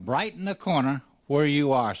right in the corner where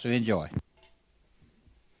you are, so enjoy.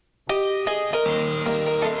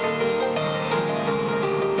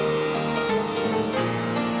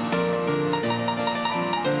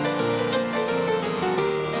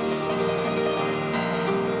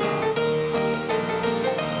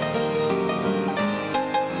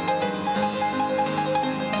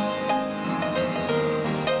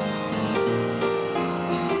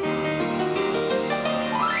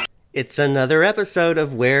 It's another episode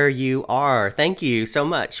of Where You Are. Thank you so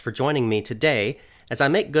much for joining me today as I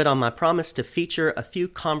make good on my promise to feature a few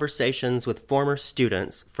conversations with former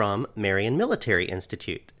students from Marion Military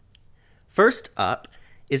Institute. First up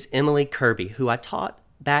is Emily Kirby, who I taught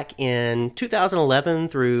back in 2011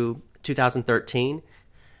 through 2013,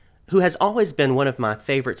 who has always been one of my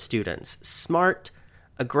favorite students. Smart,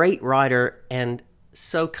 a great writer, and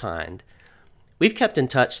so kind. We've kept in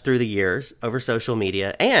touch through the years over social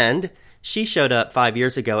media, and she showed up 5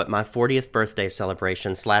 years ago at my 40th birthday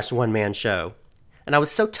celebration / one-man show. And I was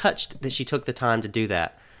so touched that she took the time to do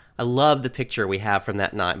that. I love the picture we have from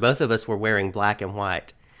that night. Both of us were wearing black and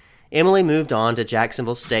white. Emily moved on to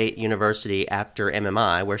Jacksonville State University after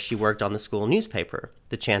MMI, where she worked on the school newspaper,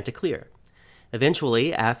 the Chanticleer.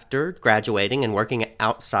 Eventually, after graduating and working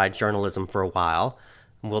outside journalism for a while,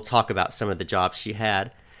 and we'll talk about some of the jobs she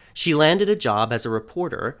had, she landed a job as a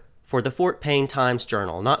reporter for the Fort Payne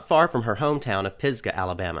Times-Journal, not far from her hometown of Pisgah,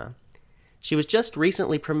 Alabama. She was just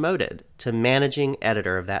recently promoted to managing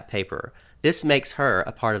editor of that paper. This makes her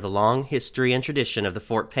a part of the long history and tradition of the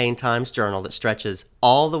Fort Payne Times-Journal that stretches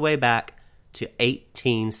all the way back to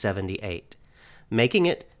 1878, making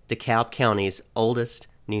it DeKalb County's oldest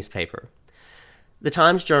newspaper. The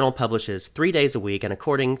Times-Journal publishes 3 days a week and,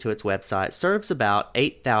 according to its website, serves about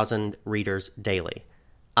 8,000 readers daily.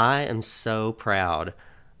 I am so proud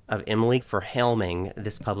of Emily for helming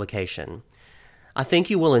this publication. I think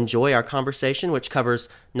you will enjoy our conversation, which covers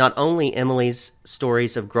not only Emily's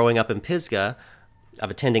stories of growing up in Pisgah, of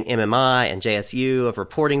attending MMI and JSU, of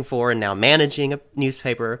reporting for and now managing a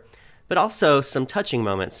newspaper, but also some touching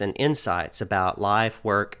moments and insights about life,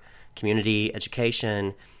 work, community,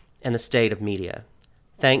 education, and the state of media.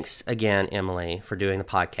 Thanks again, Emily, for doing the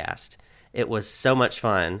podcast. It was so much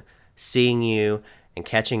fun seeing you and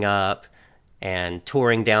catching up and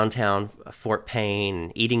touring downtown Fort Payne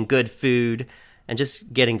and eating good food and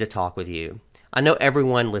just getting to talk with you. I know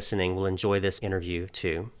everyone listening will enjoy this interview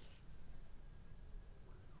too.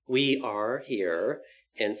 We are here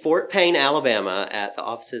in Fort Payne, Alabama at the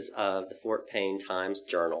offices of the Fort Payne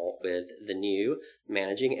Times-Journal with the new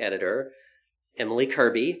managing editor, Emily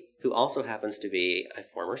Kirby, who also happens to be a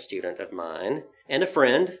former student of mine and a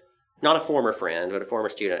friend, not a former friend, but a former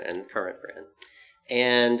student and current friend.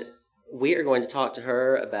 And we are going to talk to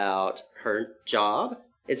her about her job.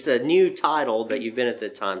 It's a new title, but you've been at the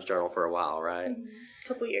Times-Journal for a while, right? A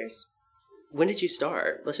couple years. When did you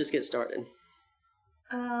start? Let's just get started.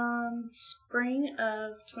 Spring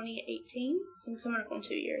of 2018. So I'm coming up on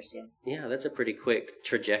 2 years, yeah. Yeah, that's a pretty quick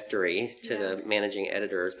trajectory to the managing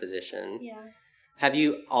editor's position. Yeah. Have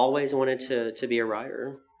you always wanted to be a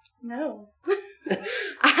writer? No.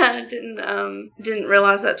 I didn't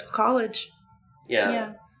realize that till college.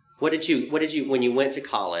 Yeah. What did you when you went to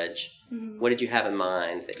college, what did you have in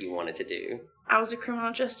mind that you wanted to do? I was a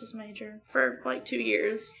criminal justice major for like 2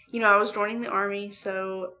 years. I was joining the Army,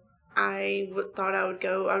 so I thought I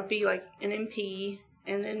would be like an MP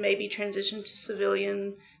and then maybe transition to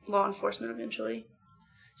civilian law enforcement eventually.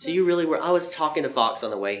 So you really were. I was talking to Fox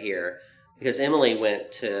on the way here because Emily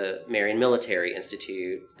went to Marion Military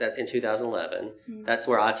Institute in 2011. Mm-hmm. That's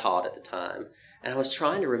where I taught at the time. And I was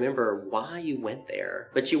trying to remember why you went there.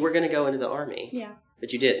 But you were going to go into the Army. Yeah.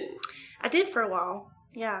 But you didn't. I did for a while.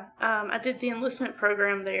 Yeah. I did the enlistment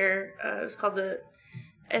program there. It was called the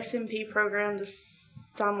SMP program, the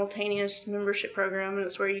Simultaneous Membership Program. And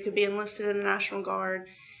it's where you could be enlisted in the National Guard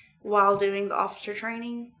while doing the officer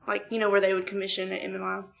training. Like, where they would commission at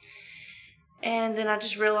MMI. And then I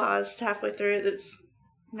just realized halfway through that's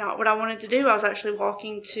not what I wanted to do. I was actually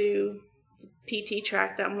walking to PT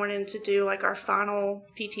track that morning to do like our final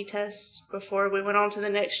PT test before we went on to the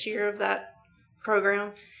next year of that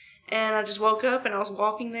program. And I just woke up and I was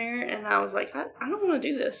walking there and I was like, I don't want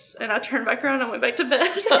to do this. And I turned back around and I went back to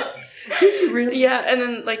bed. Did you really? Yeah. And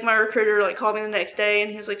then like my recruiter called me the next day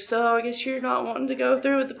and he was like, so I guess you're not wanting to go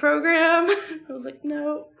through with the program? I was like,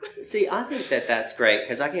 no. See, I think that's great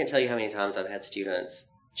because I can't tell you how many times I've had students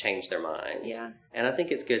change their minds. Yeah. And I think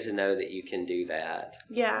it's good to know that you can do that.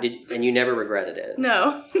 Yeah. And you never regretted it?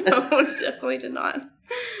 No, definitely did not.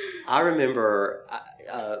 I remember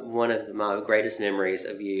one of my greatest memories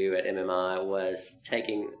of you at MMI was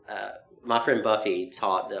taking my friend Buffy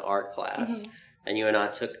taught the art class, and you and I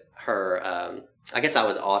took her, I guess I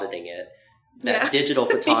was auditing it, that digital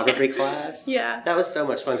photography class. Yeah. That was so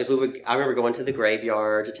much fun because I remember going to the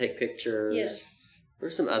graveyard to take pictures. Yes. There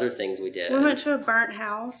were some other things we did. We went to a burnt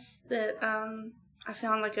house that I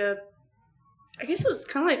found I guess it was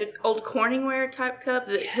kind of like an old Corningware type cup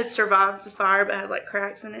that had survived the fire but had like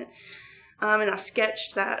cracks in it. And I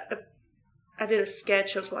sketched that. I did a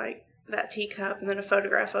sketch of like that teacup and then a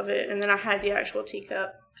photograph of it. And then I had the actual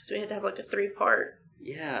teacup because we had to have like a 3-part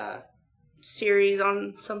series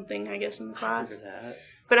on something, I guess, in the class. I remember that.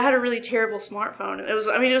 But I had a really terrible smartphone. It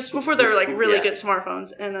was before there were like really good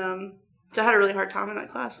smartphones. And so I had a really hard time in that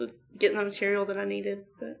class with getting the material that I needed.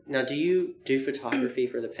 But now, do you do photography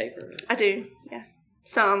for the paper? I do, yeah.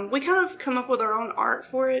 Some. We kind of come up with our own art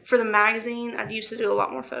for it. For the magazine, I used to do a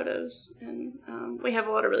lot more photos. And we have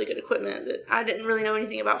a lot of really good equipment that I didn't really know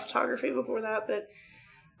anything about photography before that. But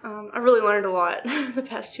I really learned a lot the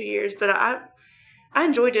past 2 years. But I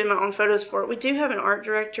enjoy doing my own photos for it. We do have an art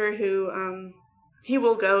director who he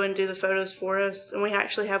will go and do the photos for us. And we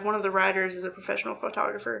actually have one of the writers is a professional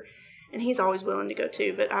photographer. And he's always willing to go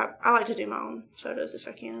too. But I like to do my own photos if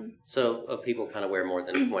I can. So people kind of wear more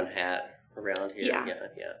than one hat around here.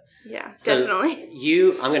 Yeah, so definitely.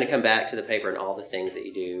 I'm going to come back to the paper and all the things that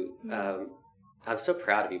you do. I'm so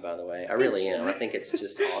proud of you, by the way. I really am. I think it's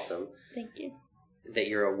just awesome. Thank you. That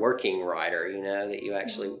you're a working writer, that you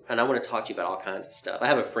actually, and I want to talk to you about all kinds of stuff. I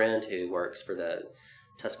have a friend who works for the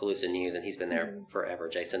Tuscaloosa News, and he's been there forever,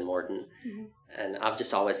 Jason Morton. And I've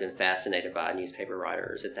just always been fascinated by newspaper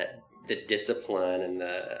writers and the discipline and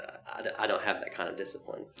I don't have that kind of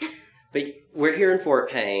discipline. But we're here in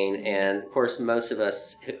Fort Payne, and of course, most of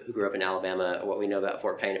us who grew up in Alabama, what we know about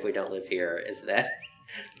Fort Payne, if we don't live here, is that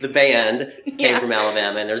the band came from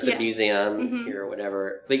Alabama, and there's the museum here or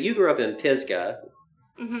whatever. But you grew up in Pisgah,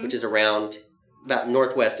 which is around about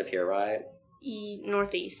northwest of here, right?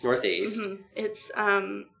 Northeast. It's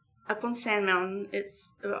up on Sand Mountain.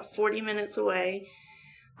 It's about 40 minutes away.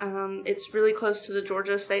 It's really close to the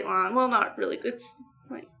Georgia state line. Well, not really. It's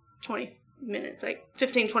like 20 minutes, like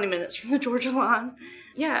 15, 20 minutes from the Georgia line.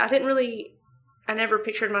 Yeah, I never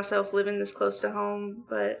pictured myself living this close to home,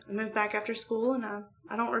 but I moved back after school, and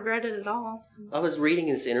I don't regret it at all. I was reading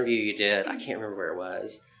this interview you did. I can't remember where it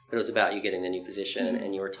was, but it was about you getting the new position,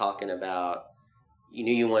 and you were talking about you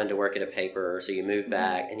knew you wanted to work at a paper, so you moved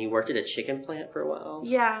back, and you worked at a chicken plant for a while?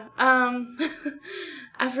 Yeah.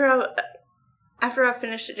 After I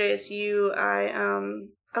finished at JSU,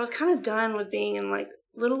 I was kind of done with being in, like,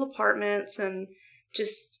 little apartments and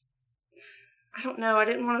just, I don't know, I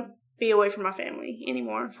didn't want to be away from my family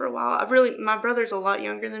anymore for a while. My brother's a lot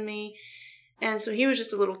younger than me, and so he was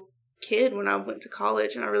just a little kid when I went to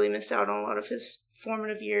college, and I really missed out on a lot of his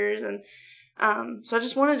formative years, and so I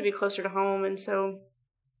just wanted to be closer to home. And so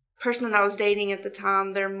the person that I was dating at the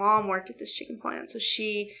time, their mom worked at this chicken plant, so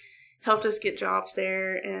she helped us get jobs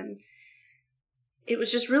there, and it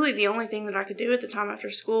was just really the only thing that I could do at the time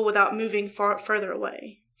after school without moving further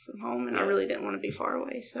away from home, and I really didn't want to be far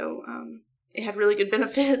away. So it had really good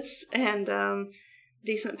benefits and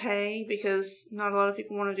decent pay because not a lot of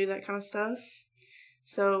people want to do that kind of stuff.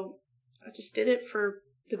 So I just did it for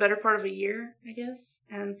the better part of a year, I guess,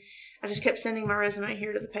 and I just kept sending my resume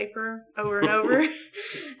here to the paper over and over.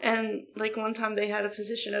 And like one time they had a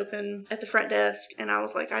position open at the front desk, and I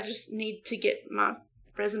was like, I just need to get my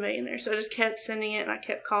resume in there. So I just kept sending it, and I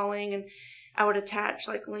kept calling, and I would attach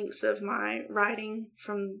like links of my writing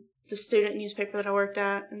from the student newspaper that I worked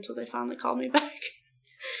at until they finally called me back.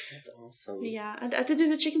 That's awesome. Yeah, I did do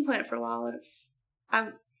the chicken plant for a while.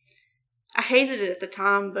 I hated it at the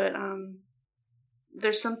time, but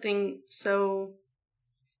there's something so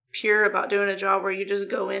pure about doing a job where you just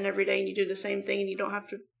go in every day and you do the same thing, and you don't have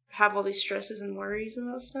to have all these stresses and worries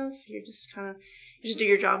about stuff. You just do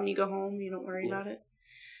your job and you go home. You don't worry about it.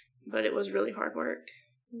 But it was really hard work.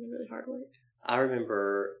 I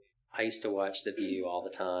remember I used to watch The View all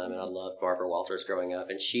the time, and I loved Barbara Walters growing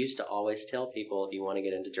up. And she used to always tell people, if you want to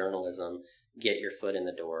get into journalism, get your foot in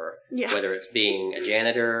the door. Yeah. Whether it's being a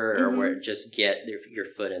janitor or just get your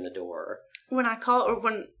foot in the door. When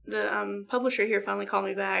the publisher here finally called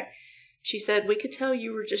me back, she said, we could tell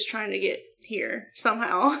you were just trying to get here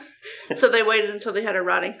somehow. So they waited until they had a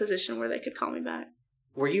writing position where they could call me back.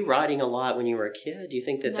 Were you writing a lot when you were a kid? Do you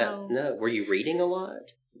think No. Were you reading a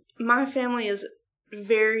lot? My family is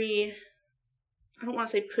very, I don't want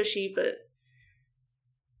to say pushy, but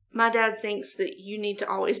my dad thinks that you need to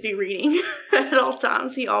always be reading at all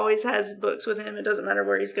times. He always has books with him. It doesn't matter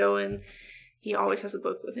where he's going. He always has a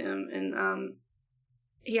book with him. And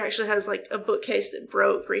he actually has like a bookcase that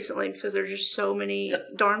broke recently because there's just so many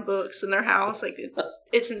darn books in their house. Like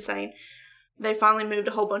it's insane. They finally moved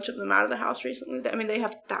a whole bunch of them out of the house recently. I mean, they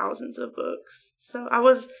have thousands of books. So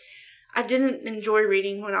I didn't enjoy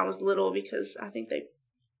reading when I was little because I think they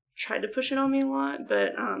tried to push it on me a lot.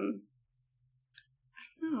 But I don't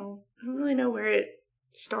know. I don't really know where it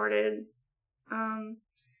started.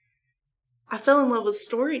 I fell in love with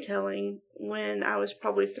storytelling when I was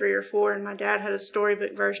probably 3 or 4, and my dad had a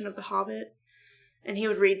storybook version of The Hobbit, and he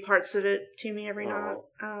would read parts of it to me every night.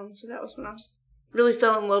 So that was when I really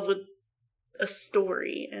fell in love with a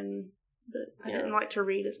story, but I didn't like to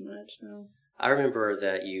read as much. No. I remember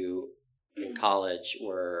that you in college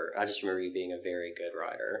I just remember you being a very good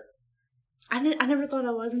writer. I never thought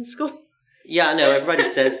I was in school. Yeah, I know everybody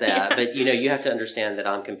says that, but you have to understand that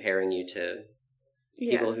I'm comparing you to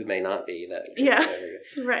people who may not be that.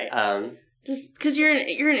 Yeah, right. Just because you're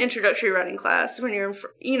in introductory writing class when you're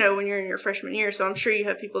in your freshman year, so I'm sure you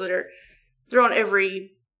have people that they're on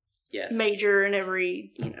every major and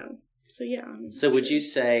every So yeah. So would you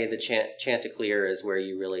say the Chanticleer is where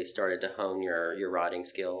you really started to hone your writing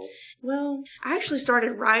skills? Well, I actually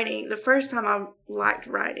started writing the first time I liked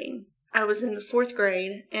writing. I was in the 4th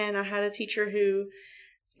grade, and I had a teacher who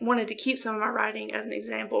wanted to keep some of my writing as an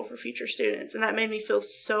example for future students, and that made me feel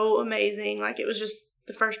so amazing. Like it was just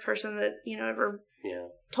the first person that ever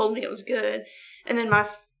told me it was good. And then my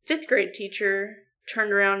 5th grade teacher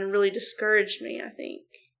turned around and really discouraged me, I think,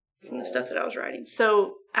 from the stuff that I was writing.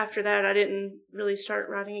 So after that, I didn't really start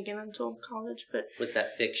writing again until college. But was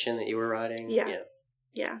that fiction that you were writing?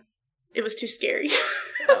 Yeah. It was too scary.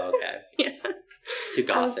 Oh, okay. Yeah. Too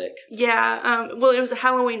gothic. Well, it was a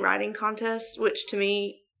Halloween writing contest, which to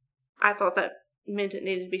me, I thought that meant it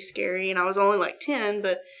needed to be scary, and I was only like 10,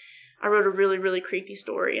 but I wrote a really, really creepy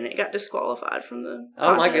story, and it got disqualified from the contest.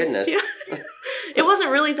 Oh, my goodness. Yeah. It wasn't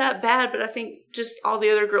really that bad, but I think just all the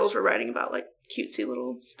other girls were writing about, like, cutesy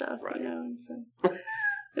little stuff, right. And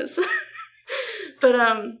so...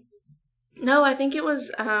 But, no, I think it was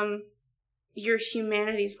your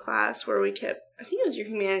humanities class where we kept... I think it was your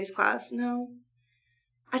humanities class. No.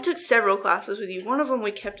 I took several classes with you. One of them we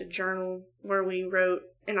kept a journal where we wrote,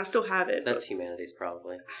 and I still have it. That's humanities,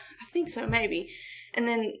 probably. I think so, maybe. And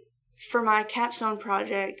then for my capstone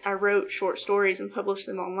project, I wrote short stories and published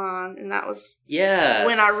them online, and that was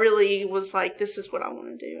when I really was like, this is what I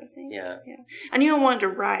want to do, I think. Yeah. I knew I wanted to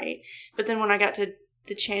write, but then when I got to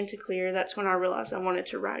the Chanticleer, that's when I realized I wanted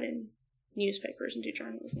to write in newspapers and do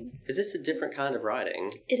journalism. Because it's a different kind of writing.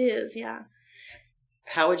 It is, yeah.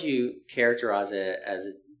 How would you characterize it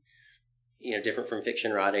as, different from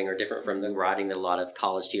fiction writing or different from the writing that a lot of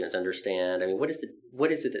college students understand? I mean, what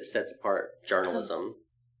is it that sets apart journalism?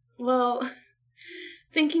 Well,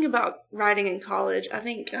 thinking about writing in college, I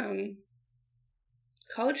think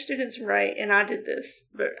college students write, and I did this,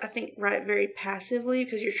 but I think write very passively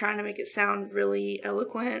because you're trying to make it sound really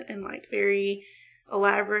eloquent and like very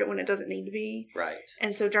elaborate when it doesn't need to be. Right.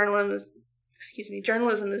 And so journalism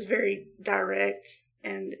is very direct,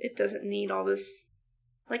 and it doesn't need all this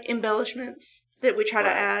like embellishments that we try to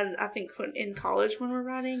add, I think, in college when we're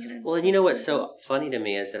writing. Well, and you know what's so funny to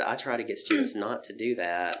me is that I try to get students not to do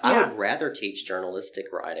that. Yeah. I would rather teach journalistic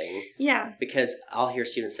writing. Yeah. Because I'll hear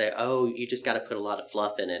students say, oh, you just got to put a lot of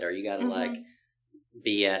fluff in it, or you got to like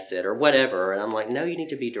BS it or whatever. And I'm like, no, you need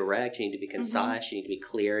to be direct. You need to be concise. You need to be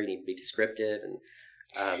clear. You need to be descriptive.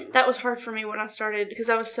 And that was hard for me when I started because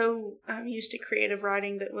I was so used to creative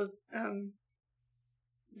writing that was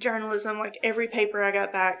journalism. Like every paper I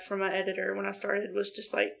got back from my editor when I started was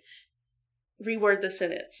just like, reword the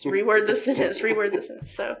sentence, reword the sentence, reword the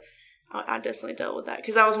sentence. So I definitely dealt with that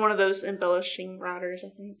because I was one of those embellishing writers, I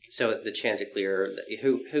think. So the Chanticleer,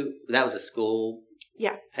 who that was a school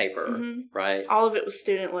paper, right? All of it was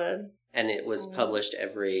student led. And it was published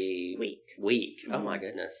every week. Oh my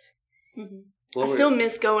goodness. I still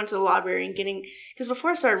miss going to the library and getting, because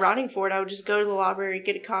before I started writing for it, I would just go to the library,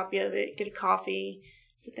 get a copy of it, get a coffee,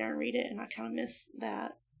 sit there and read it, and I kind of miss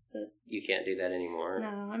that. But you can't do that anymore.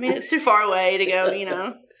 No, I mean, it's too far away to go,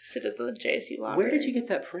 sit at the JSU library. Where did you get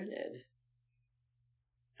that printed?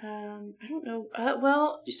 I don't know.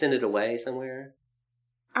 Well... Did you send it away somewhere?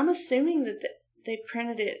 I'm assuming that they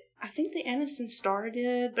printed it. I think the Anniston Star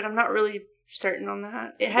did, but I'm not really certain on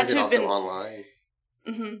that. It had to have been online.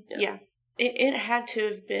 Yeah. It had to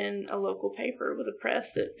have been a local paper with a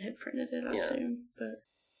press that had printed it, I assume. But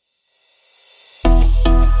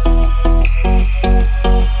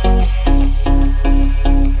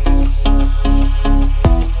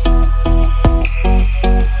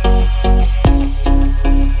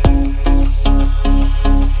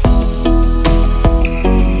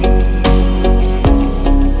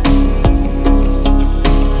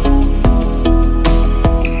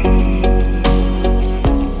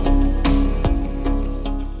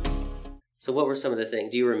So what were some of the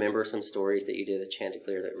things? Do you remember some stories that you did at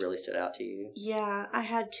Chanticleer that really stood out to you? Yeah, I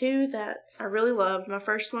had two that I really loved. My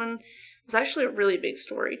first one was actually a really big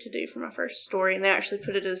story to do for my first story, and they actually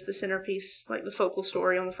put it as the centerpiece, like the focal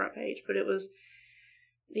story on the front page. But it was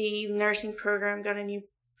the nursing program got a new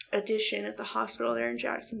addition at the hospital there in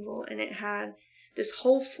Jacksonville, and it had this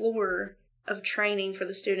whole floor of training for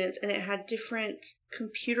the students, and it had different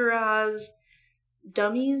computerized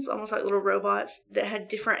dummies, almost like little robots, that had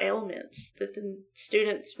different ailments that the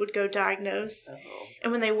students would go diagnose. Oh.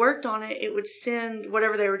 And when they worked on it, it would send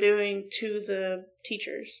whatever they were doing to the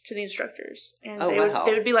teachers, to the instructors. And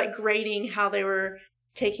they would be like grading how they were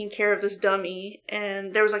taking care of this dummy.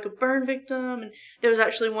 And there was like a burn victim, and there was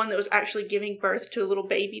actually one that was actually giving birth to a little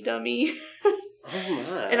baby dummy. Oh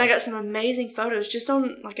my. And I got some amazing photos just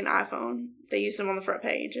on like an iPhone. They used them on the front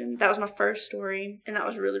page, and that was my first story, and that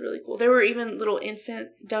was really, really cool. There were even little infant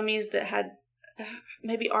dummies that had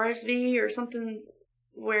maybe RSV or something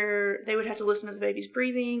where they would have to listen to the baby's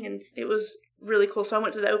breathing, and it was really cool. So I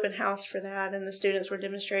went to the open house for that, and the students were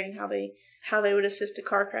demonstrating how they would assist a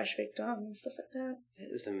car crash victim and stuff like that.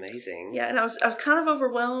 That is amazing. Yeah, and I was kind of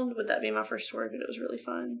overwhelmed with that being my first story, but it was really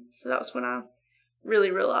fun. So that was when I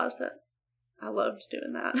really realized that I loved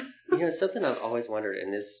doing that. You know, something I've always wondered,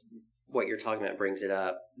 and this, what you're talking about brings it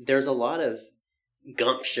up. There's a lot of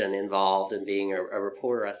gumption involved in being a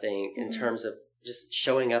reporter, I think, in terms of just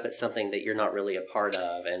showing up at something that you're not really a part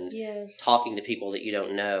of and talking to people that you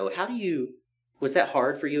don't know. Was that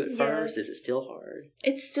hard for you at first? Is it still hard?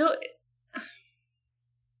 It's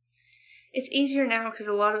easier now because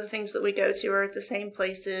a lot of the things that we go to are at the same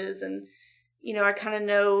places, and, you know, I kind of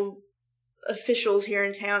know officials here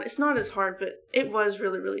in town. It's not as hard, but it was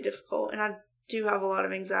really, really difficult, and I do have a lot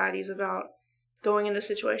of anxieties about going into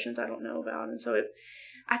situations I don't know about. And so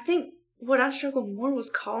I think what I struggled more was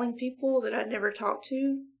calling people that I'd never talked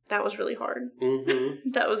to. That was really hard.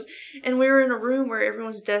 Mm-hmm. And we were in a room where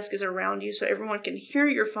everyone's desk is around you, so everyone can hear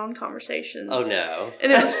your phone conversations. Oh no.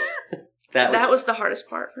 And it was that was the hardest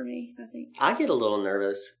part for me, I think. I get a little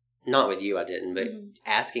nervous. Not with you, I didn't, but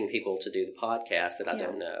asking people to do the podcast that I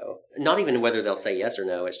don't know. Not even whether they'll say yes or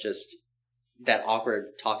no. It's just that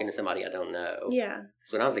awkward talking to somebody I don't know. Yeah.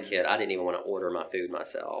 Because when I was a kid, I didn't even want to order my food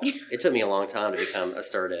myself. It took me a long time to become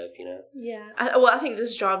assertive, you know? Yeah. I think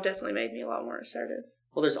this job definitely made me a lot more assertive.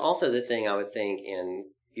 Well, there's also the thing I would think in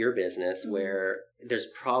your business where there's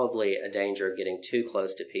probably a danger of getting too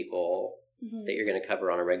close to people that you're going to cover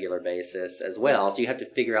on a regular basis as well. So you have to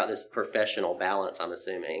figure out this professional balance, I'm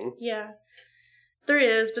assuming. Yeah. There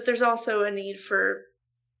is, but there's also a need for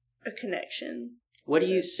a connection. What do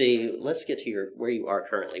you see? Let's get to where you are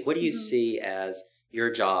currently. What do you see as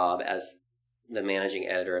your job as the managing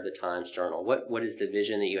editor of the Times Journal? What is the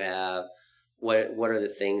vision that you have? What are the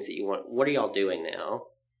things that you want? What are y'all doing now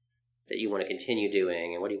that you want to continue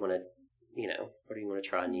doing? And what do you want to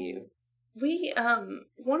try new? We,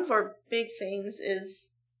 one of our big things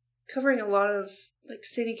is covering a lot of like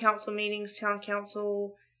city council meetings, town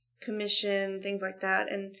council, commission, things like that.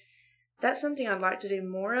 And that's something I'd like to do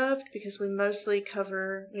more of because we mostly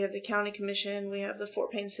we have the county commission, we have the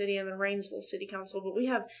Fort Payne City and the Rainsville City Council, but we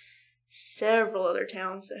have several other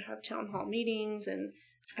towns that have town hall meetings. And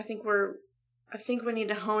I think we need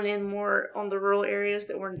to hone in more on the rural areas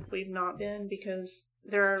that we've not been, because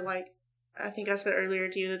there are like, I think I said earlier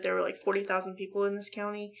to you that there were like 40,000 people in this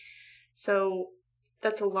county. So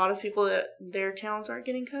that's a lot of people that their towns aren't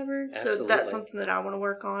getting covered. Absolutely. So that's something that I want to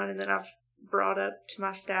work on and that I've brought up to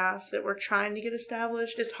my staff that we're trying to get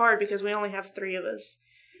established. It's hard because we only have 3 of us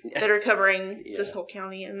that are covering this whole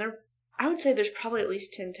county. And I would say there's probably at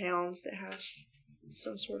least 10 towns that have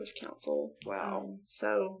some sort of council. Wow.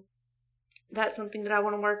 So that's something that I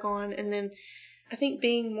want to work on. And then I think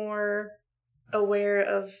being more aware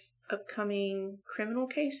of upcoming criminal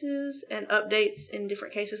cases and updates in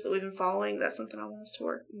different cases that we've been following, that's something I want us to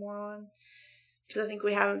work more on, because I think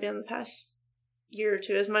we haven't been the past year or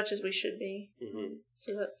two as much as we should be. Mm-hmm.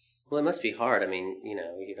 So that's... Well, it must be hard. I mean, you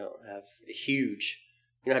don't have you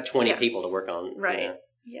don't have 20 people to work on. Right.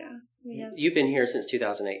 Yeah. You've been here since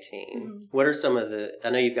 2018. What are some of I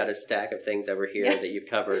know you've got a stack of things over here that you've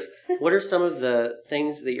covered. What are some of the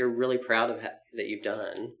things that you're really proud of that you've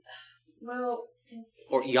done? Well...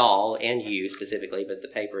 Or y'all and you specifically, but the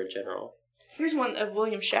paper in general. Here's one of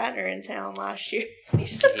William Shatner in town last year. Let me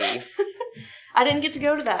see. I didn't get to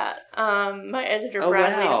go to that. My editor,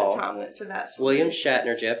 Bradley, at the time went to that. William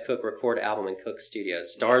Shatner, Jeff Cook record album in Cook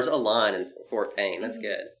Studios. Stars Align in Fort Payne. That's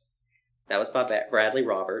good. That was by Bradley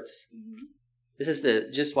Roberts. This is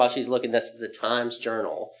just while she's looking, that's the Times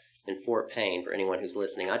Journal in Fort Payne for anyone who's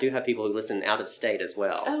listening. I do have people who listen out of state as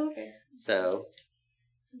well. Oh, okay. So...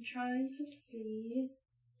 I'm trying to see.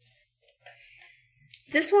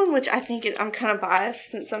 This one, which I think I'm kind of biased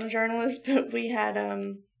since I'm a journalist, but we had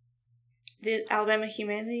the Alabama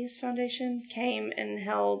Humanities Foundation came and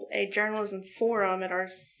held a journalism forum at our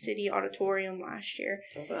city auditorium last year.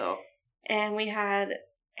 Oh, wow. And we had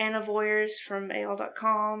Anna Voyers from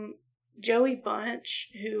AL.com, Joey Bunch,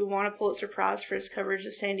 who won a Pulitzer Prize for his coverage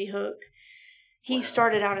of Sandy Hook. He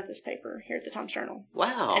started out at this paper here at the Times-Journal.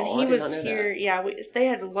 Wow. And he was here, they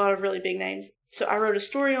had a lot of really big names. So I wrote a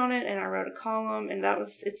story on it, and I wrote a column, and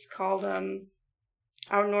it's called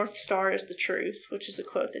Our North Star is the Truth, which is a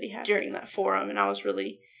quote that he had during that forum, and I was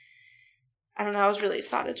really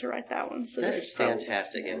excited to write that one. So that's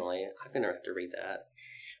fantastic, Emily. I'm going to have to read that.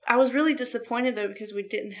 I was really disappointed, though, because we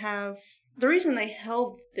didn't have... The reason they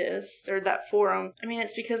held this, or that forum, I mean,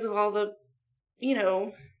 it's because of all the,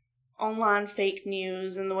 online fake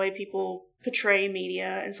news and the way people portray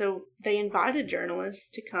media, and so they invited journalists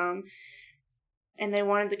to come, and they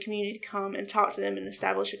wanted the community to come and talk to them and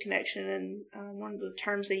establish a connection, and one of the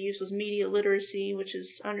terms they used was media literacy, which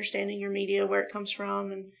is understanding your media, where it comes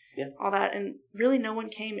from, and all that, and really no one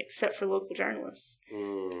came except for local journalists.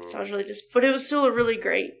 So I was really but it was still a really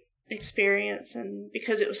great experience, and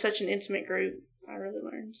because it was such an intimate group, I really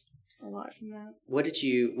learned a lot from that.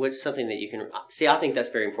 What's something that you can see? I think that's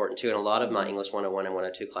very important too, and a lot of my English 101 and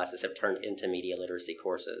 102 classes have turned into media literacy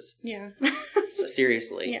courses. Yeah. So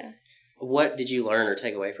seriously. Yeah. What did you learn or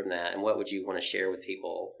take away from that, and what would you want to share with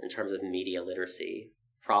people in terms of media literacy,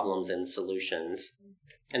 problems and solutions?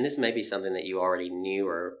 And this may be something that you already knew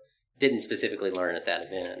or didn't specifically learn at that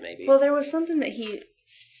event, maybe. Well, there was something that he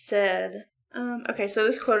said. Okay, so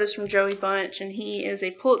this quote is from Joey Bunch, and he is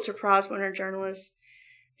a Pulitzer Prize winner journalist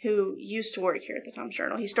who used to work here at the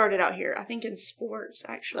Times-Journal. He started out here, I think in sports,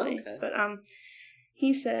 actually. Okay. But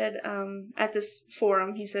he said at this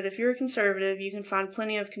forum, he said, if you're a conservative, you can find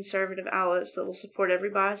plenty of conservative outlets that will support every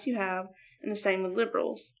bias you have, and the same with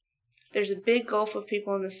liberals. There's a big gulf of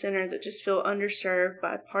people in the center that just feel underserved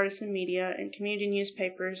by partisan media, and community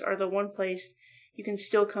newspapers are the one place you can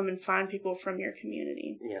still come and find people from your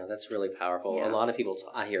community. Yeah, that's really powerful. Yeah. A lot of people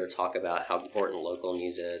I hear talk about how important local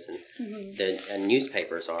news is and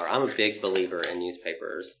newspapers are. I'm a big believer in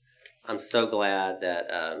newspapers. I'm so glad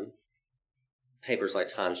that papers like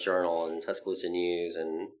Times-Journal and Tuscaloosa News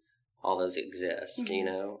and all those exist,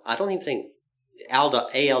 I don't even think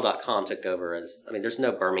AL.com took over there's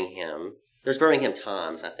no Birmingham. There's Birmingham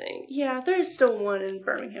Times, I think. Yeah, there's still one in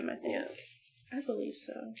Birmingham, I think. Yeah. I believe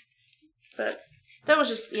so. But that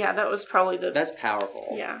was probably That's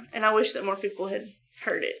powerful. Yeah, and I wish that more people had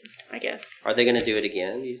heard it, I guess. Are they going to do it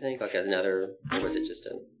again, do you think? Like or was it just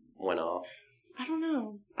a one-off? I don't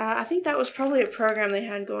know. I think that was probably a program they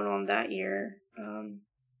had going on that year.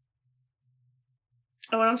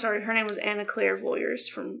 I'm sorry. Her name was Anna Claire Voyers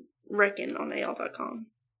from Reckon on AL.com.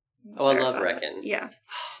 Oh, I love Reckon. Yeah.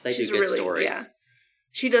 They do good stories. Yeah.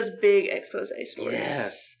 She does big expose stories.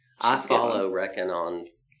 Yes. I follow Reckon on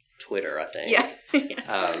Twitter, I think. Yeah.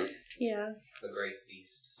 Yeah. The Great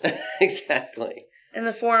Beast. Exactly. And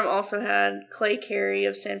the forum also had Clay Carey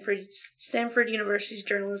of Stanford University's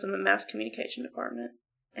Journalism and Mass Communication Department,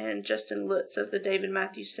 and Justin Lutz of the David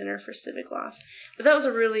Matthews Center for Civic Life. But that was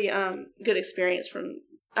a really good experience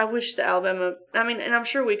I wish the Alabama, and I'm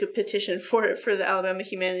sure we could petition for the Alabama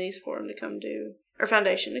Humanities Forum to come do, or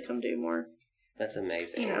Foundation to come do more. That's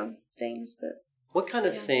amazing. Things, but. What kind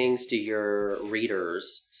of things do your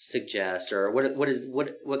readers suggest, or what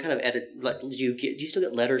kind of edit? Like, do you still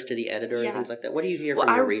get letters to the editor and things like that? What do you hear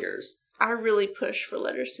from your readers? I really push for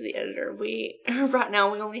letters to the editor. Right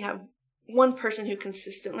now we only have one person who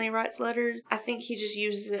consistently writes letters. I think he just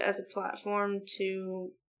uses it as a platform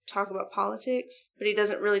to talk about politics, but he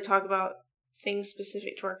doesn't really talk about things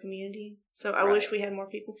specific to our community. So I wish we had more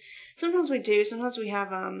people. Sometimes we do. Sometimes we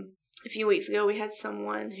have. A few weeks ago, we had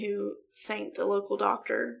someone who thanked a local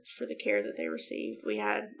doctor for the care that they received. We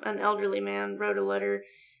had an elderly man wrote a letter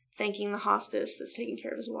thanking the hospice that's taking care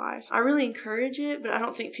of his wife. I really encourage it, but I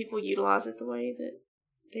don't think people utilize it the way that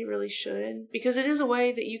they really should. Because it is a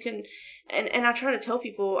way that you can, and I try to tell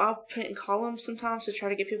people, I'll put it in columns sometimes to try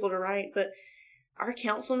to get people to write, but our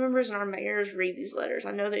council members and our mayors read these letters.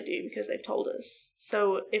 I know they do because they've told us.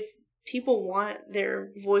 So if people want their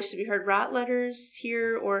voice to be heard, write letters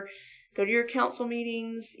here or go to your council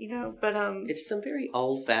meetings, but it's some very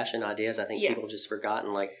old-fashioned ideas I think people have just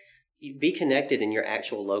forgotten, like be connected in your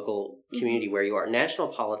actual local community where you are. National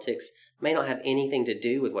politics may not have anything to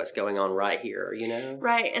do with what's going on right here,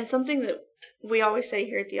 Right, and something that we always say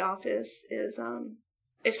here at the office is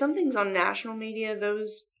if something's on national media,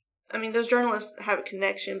 those I mean, those journalists have a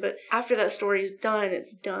connection, but after that story is done,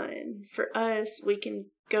 it's done. For us, we can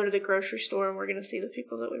go to the grocery store and we're going to see the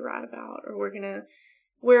people that we write about, or we're going to,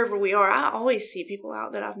 wherever we are. I always see people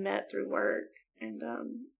out that I've met through work. And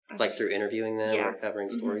through interviewing them yeah. or covering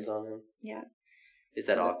stories on them? Yeah. Is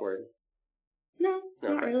that awkward? No,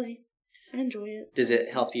 okay. Not really. I enjoy it. Does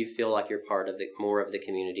it help you feel like you're part of more of the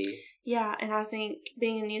community? Yeah, and I think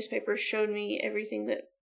being in newspapers showed me everything that,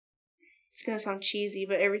 it's going to sound cheesy,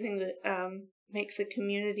 but everything that makes a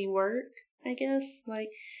community work, I guess. Like,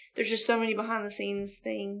 there's just so many behind-the-scenes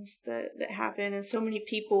things that happen, and so many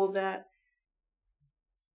people that,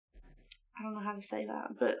 I don't know how to say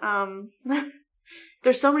that, but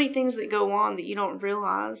there's so many things that go on that you don't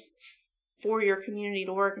realize for your community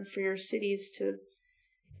to work and for your cities to,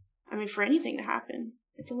 for anything to happen.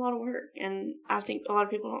 It's a lot of work, and I think a lot of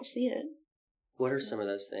people don't see it. What are some of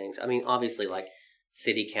those things? Obviously, like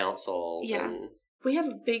city councils. Yeah. And we have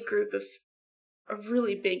a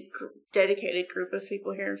really big dedicated group of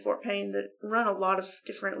people here in Fort Payne that run a lot of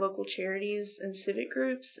different local charities and civic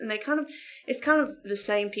groups, and it's kind of the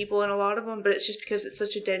same people in a lot of them, but it's just because it's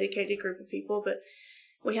such a dedicated group of people. But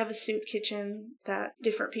we have a soup kitchen that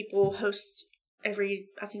different people host I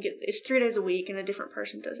think it's 3 days a week, and a different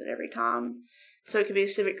person does it every time. So it could be a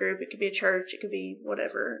civic group, it could be a church, it could be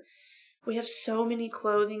whatever. We have so many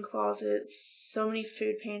clothing closets, so many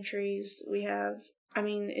food pantries. We have,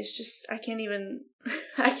 it's just, I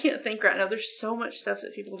can't think right now. There's so much stuff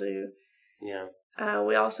that people do. Yeah.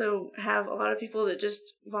 We also have a lot of people that just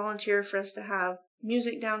volunteer for us to have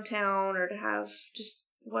music downtown, or to have just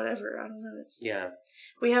whatever. I don't know. Yeah.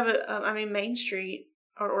 We have Main Street,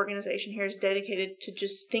 our organization here, is dedicated to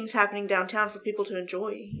just things happening downtown for people to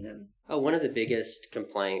enjoy, Oh, one of the biggest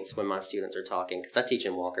complaints when my students are talking, because I teach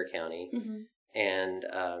in Walker County, mm-hmm. and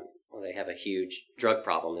they have a huge drug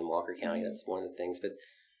problem in Walker County. Mm-hmm. That's one of the things.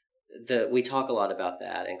 But we talk a lot about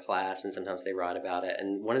that in class, and sometimes they write about it.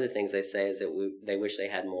 And one of the things they say is that they wish they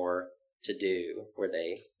had more to do where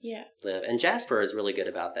they live. And Jasper is really good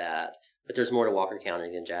about that. But there's more to Walker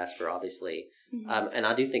County than Jasper, obviously. Mm-hmm. And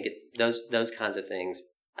I do think it's those kinds of things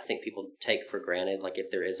I think people take for granted. Like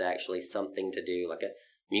if there is actually something to do, like a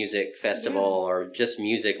music festival or just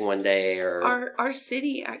music one day. Or our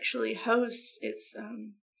city actually hosts I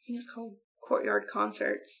think it's called Courtyard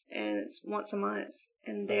Concerts, and it's once a month.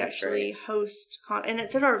 And they actually host, and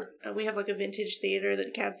it's at we have like a vintage theater, the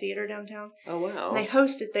DeKalb Theater downtown. Oh, wow. And they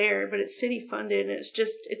host it there, but it's city funded, and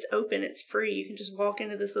it's open, it's free. You can just walk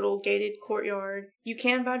into this little gated courtyard. You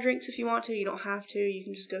can buy drinks if you want to, you don't have to. You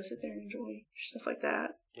can just go sit there and enjoy stuff like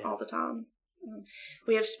that all the time.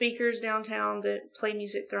 We have speakers downtown that play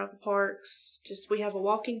music throughout the parks. We have a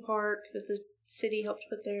walking park that the city helped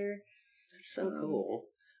put there. That's so cool.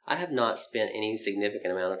 I have not spent any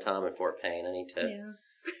significant amount of time in Fort Payne. I need to. Yeah.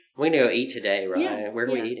 We're going to go eat today, right? Yeah, Where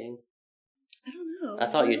are we eating? I don't know. I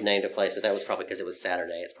thought you'd named a place, but that was probably because it was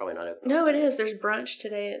Saturday. It's probably not open. No, it is. There's brunch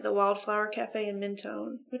today at the Wildflower Cafe in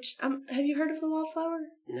Mentone. Which have you heard of the Wildflower?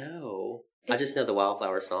 No, I just know the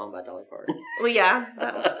Wildflower song by Dolly Parton. Well, yeah.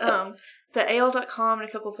 But AL.com and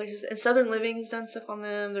a couple of places, and Southern Living has done stuff on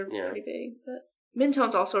them. They're pretty big. But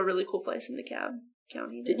Mentone's also a really cool place in DeKalb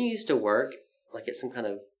County. Didn't you used to work like at some kind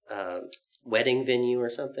of wedding venue or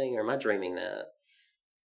something, or am I dreaming that?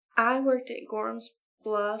 I worked at Gorham's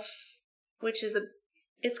Bluff, which is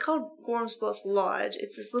it's called Gorham's Bluff Lodge.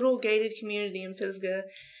 It's this little gated community in Pisgah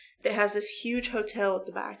that has this huge hotel at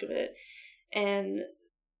the back of it, and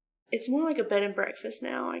it's more like a bed and breakfast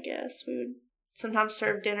now, I guess. We would sometimes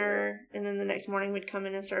serve dinner, and then the next morning we'd come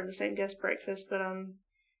in and serve the same guest breakfast, but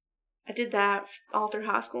I did that all through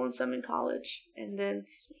high school and some in college. And then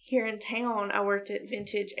here in town, I worked at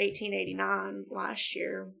Vintage 1889 last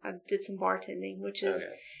year. I did some bartending, which is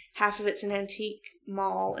half of it's an antique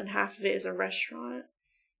mall and half of it is a restaurant.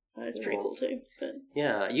 It's pretty cool too. But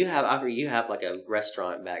yeah, you have like a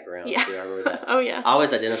restaurant background too. I remember that. Oh yeah. I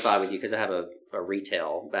always identify with you because I have a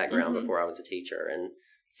retail background before I was a teacher, and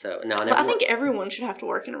so no, I never. I think everyone should have to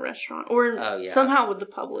work in a restaurant, or somehow with the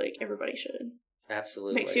public. Everybody should.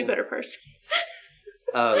 Absolutely. Makes you a better person.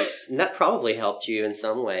 And that probably helped you in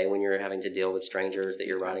some way when you're having to deal with strangers that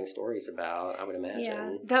you're writing stories about, I would imagine. Yeah,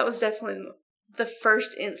 that was definitely the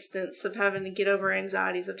first instance of having to get over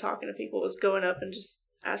anxieties of talking to people, was going up and just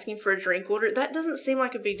asking for a drink order. That doesn't seem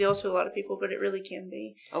like a big deal to a lot of people, but it really can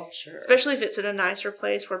be. Oh, sure. Especially if it's at a nicer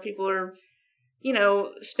place where people are,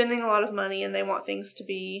 spending a lot of money and they want things to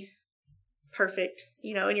be perfect,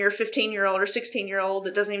 and you're a 15-year-old or 16-year-old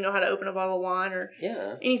that doesn't even know how to open a bottle of wine or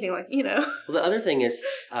anything like. Well, the other thing is,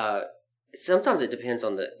 sometimes it depends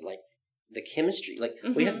on the chemistry. Like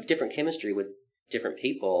we have different chemistry with different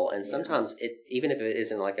people, and sometimes even if it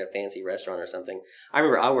isn't like a fancy restaurant or something. I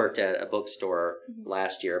remember I worked at a bookstore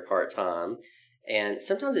last year part-time, and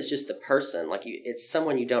sometimes it's just the person, like it's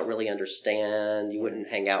someone you don't really understand, you wouldn't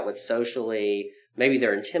hang out with socially, maybe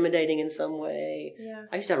they're intimidating in some way.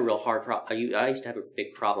 I used to have a real hard I used to have a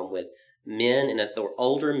big problem with men in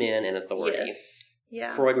older men in authority.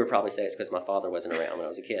 Freud would probably say it's because my father wasn't around when I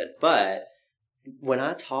was a kid, but when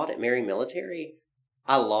I taught at Marion Military,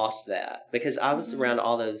 I lost that because I was around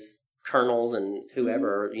all those colonels and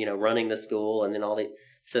whoever, running the school, and then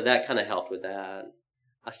so that kind of helped with that.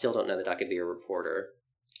 I still don't know that I could be a reporter.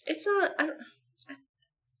 It's not, I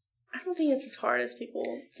don't think it's as hard as people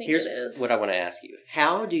think it is. Here's what I want to ask you.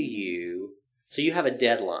 So you have a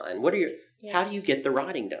deadline. How do you get the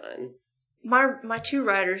writing done? My two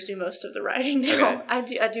writers do most of the writing now.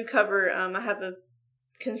 Okay. I do cover, I have a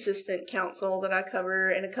consistent counsel that I cover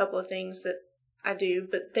and a couple of things that I do,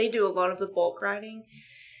 but they do a lot of the bulk writing.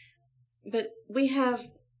 But we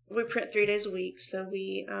print 3 days a week, so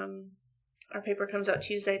our paper comes out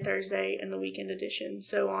Tuesday, Thursday, and the weekend edition.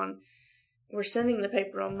 So we're sending the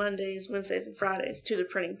paper on Mondays, Wednesdays, and Fridays to the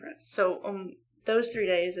printing press. So on those 3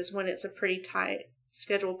 days is when it's a pretty tight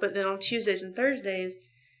schedule. But then on Tuesdays and Thursdays,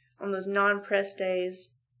 on those non-press days,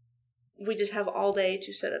 we just have all day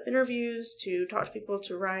to set up interviews, to talk to people,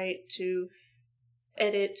 to write, to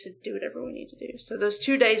edit, to do whatever we need to do. So those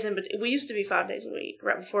 2 days we used to be 5 days a week,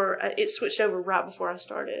 right before it switched over right before I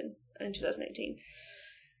started in 2018.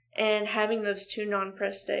 And having those 2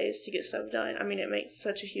 non-press days to get stuff done, it makes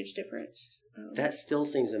such a huge difference. That still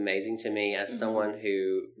seems amazing to me as someone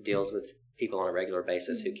who deals with people on a regular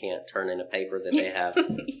basis who can't turn in a paper that they have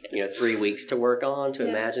 3 weeks to work on, to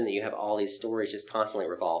imagine that you have all these stories just constantly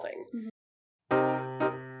revolving.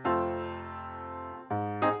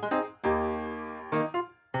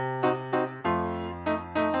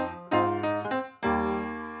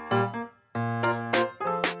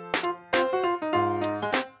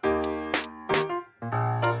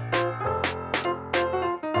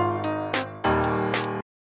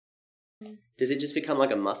 Does it just become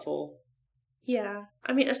like a muscle? Yeah.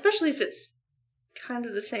 Especially if it's kind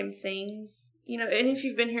of the same things, and if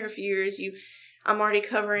you've been here a few years, I'm already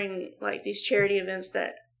covering like these charity events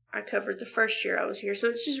that I covered the first year I was here.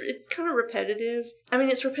 So it's kind of repetitive.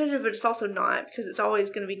 It's repetitive, but it's also not, because it's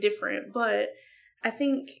always going to be different. But I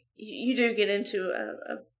think you do get into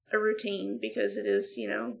a routine, because it is,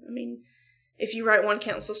 if you write one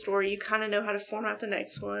council story, you kind of know how to format the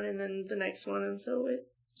next one and then the next one. And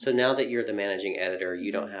so now that you're the managing editor,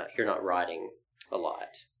 you're not writing a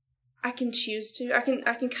lot. I can choose to. I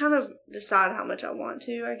can kind of decide how much I want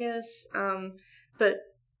to, I guess. But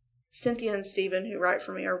Cynthia and Stephen, who write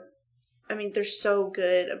for me, they're so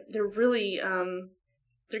good. They're really,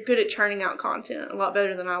 they're good at churning out content a lot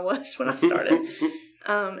better than I was when I started.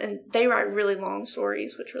 And they write really long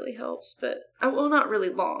stories, which really helps. But, not really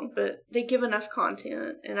long, but they give enough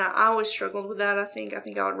content. And I always struggled with that, I think. I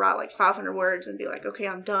think I would write like 500 words and be like, okay,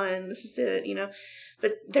 I'm done. This is it,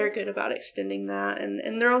 But they're good about extending that.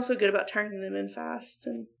 And they're also good about turning them in fast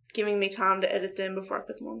and giving me time to edit them before I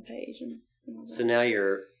put them on the page. And all that. So now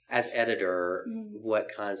as editor, what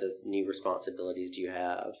kinds of new responsibilities do you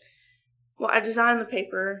have? Well, I design the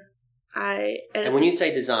paper. And when you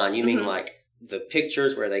say design, you mean like the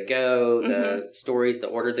pictures, where they go, the stories, the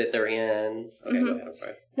order that they're in. Okay, go ahead. I'm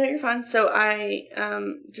sorry. No, you're fine. So I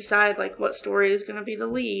decide like what story is going to be the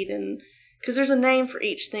lead, and because there's a name for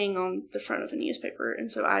each thing on the front of the newspaper,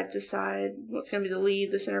 and so I decide what's going to be the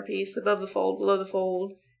lead, the centerpiece, above the fold, below the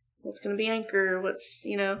fold, what's going to be anchor, what's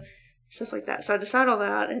stuff like that. So I decide all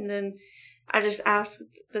that, and then I just ask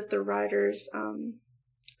that the writers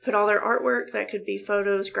put all their artwork, that could be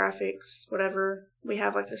photos, graphics, whatever. We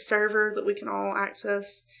have like a server that we can all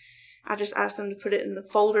access. I just ask them to put it in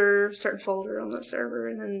the certain folder on that server,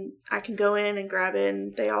 and then I can go in and grab it.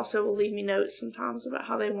 And they also will leave me notes sometimes about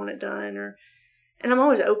how they want it done, and I'm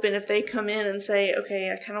always open if they come in and say,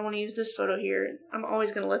 okay, I kind of want to use this photo here. I'm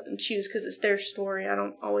always going to let them choose, because it's their story. I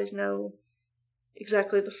don't always know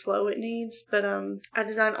exactly the flow it needs, but I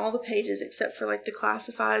design all the pages except for like the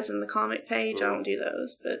classifieds and the comic page. I don't do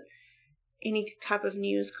those, but any type of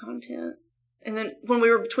news content. And then when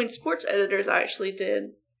we were between sports editors, I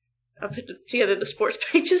put together the sports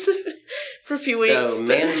pages for a few weeks. So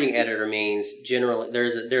managing editor means generally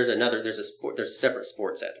there's a separate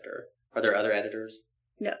sports editor. Are there other editors?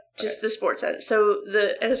 No, just the sports editor. So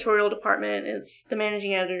the editorial department is the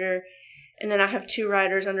managing editor, And then I have 2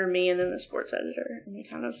 writers under me and then the sports editor. And we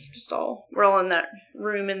kind of we're all in that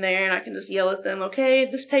room in there, and I can just yell at them, okay,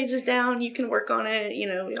 this page is down, you can work on it. You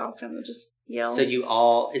know, we all kind of just yell. So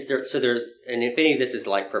and if any of this is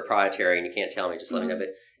like proprietary and you can't tell me, just let me know,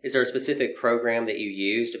 but is there a specific program that you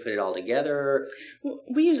use to put it all together?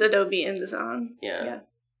 We use Adobe InDesign. Yeah.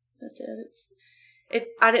 That's it.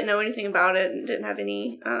 I didn't know anything about it and didn't have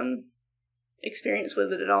any experience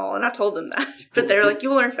with it at all, and I told them that, but they're like,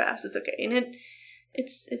 "You'll learn fast. It's okay." And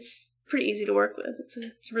it's pretty easy to work with. It's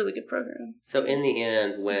a really good program. So in the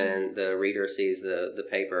end, when the reader sees the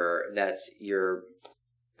paper,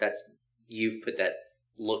 you've put that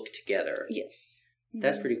look together. Yes,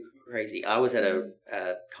 that's pretty crazy. I was at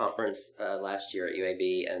a conference last year at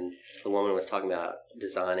UAB, and the woman was talking about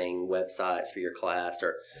designing websites for your class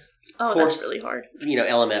or that's really hard. You know,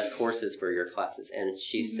 LMS courses for your classes, and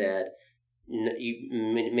she said.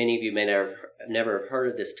 Many of you may never have heard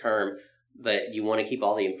of this term, but you want to keep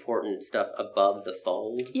all the important stuff above the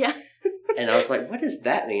fold. Yeah. And I was like, what does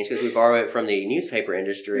that mean? Because we borrow it from the newspaper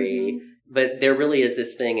industry, but there really is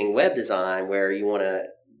this thing in web design where you want to...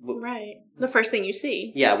 Right. The first thing you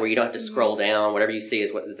see. Yeah, where you don't have to scroll down. Whatever you see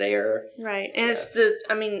is what's there. Right. And it's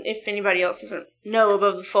if anybody else doesn't know,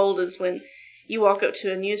 above the fold is when you walk up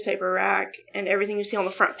to a newspaper rack and everything you see on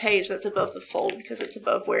the front page, that's above the fold because it's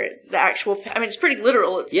above where the actual... it's pretty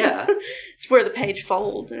literal. It's where the page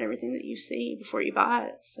folds and everything that you see before you buy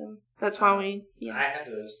it. So that's why we... Yeah. I have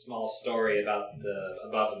a small story about the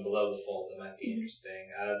above and below the fold that might be interesting.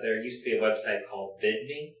 There used to be a website called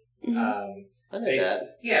VidMe. I know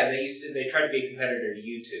that. Yeah, they tried to be a competitor to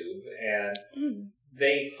YouTube, and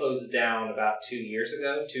they closed down about 3 years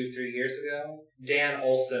ago. Dan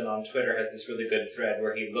Olson on Twitter has this really good thread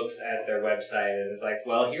where he looks at their website and is like,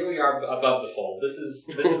 well, here we are above the fold. This is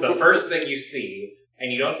the first thing you see,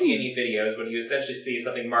 and you don't see any videos, but you essentially see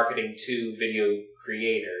something marketing to video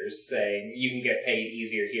creators saying you can get paid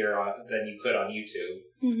easier here than you could on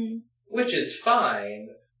YouTube, which is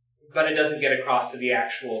fine. But it doesn't get across to the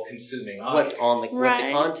actual consuming audience. What the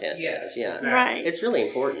content is. Yeah. Exactly. Right. It's really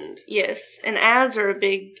important. Yes. And ads are a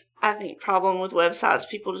big, I think, problem with websites.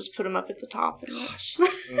 People just put them up at the top.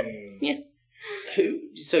 And yeah.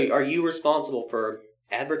 So are you responsible for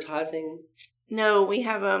advertising? No, we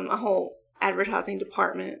have a whole advertising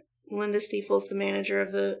department. Linda Stiefel's the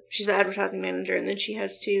manager she's the advertising manager, and then she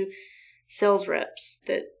has 2 sales reps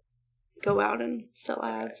that go out and sell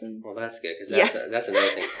ads. And well, that's good, because that's another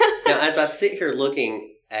thing. Now, as I sit here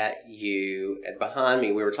looking at you, and behind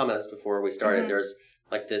me, we were talking about this before we started, there's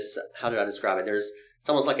like this, how did I describe it? It's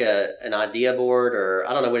almost like an idea board, or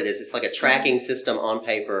I don't know what it is. It's like a tracking system on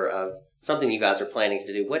paper of something you guys are planning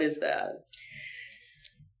to do. What is that?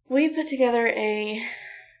 We put together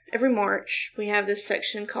every March, we have this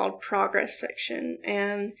section called Progress Section,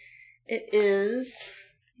 and it is...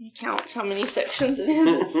 You count how many sections it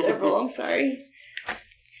is. It's several. I'm sorry.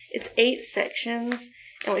 It's 8 sections,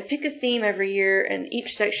 and we pick a theme every year, and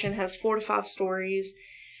each section has 4 to 5 stories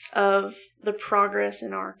of the progress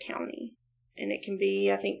in our county. And it can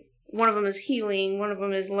be, I think, one of them is healing, one of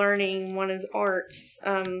them is learning, one is arts.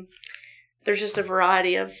 There's just a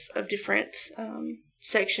variety of different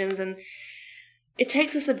sections, and it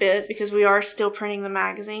takes us a bit because we are still printing the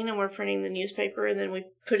magazine and we're printing the newspaper, and then we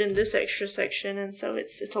put in this extra section, and so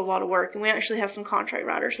it's a lot of work. And we actually have some contract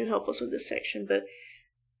writers who help us with this section, but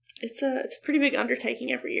it's a pretty big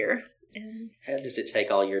undertaking every year. And how does it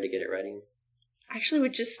take all year to get it ready? Actually, we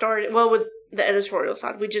just started, with the editorial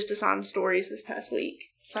side. We just assigned stories this past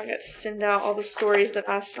week, so I got to send out all the stories that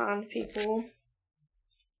I assigned people.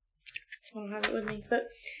 I don't have it with me, but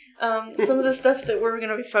some of the stuff that we're going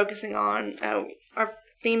to be focusing on, our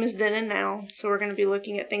theme is then and now, so we're going to be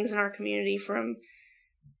looking at things in our community from,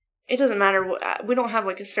 it doesn't matter, we don't have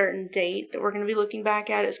like a certain date that we're going to be looking back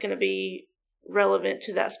at. It's going to be relevant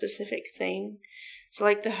to that specific thing. So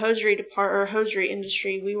like the hosiery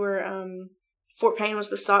industry, we were, Fort Payne was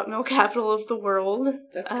the stock mill capital of the world.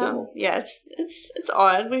 That's cool. Yeah, it's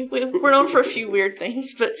odd. We're known for a few weird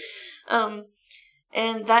things, but,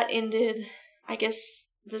 and that ended, I guess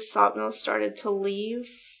the sawmill mill started to leave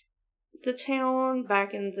the town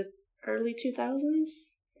back in the early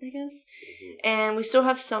 2000s, I guess. Mm-hmm. And we still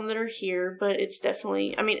have some that are here, but it's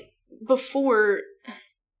definitely, before,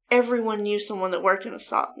 everyone knew someone that worked in a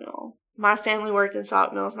sawmill. My family worked in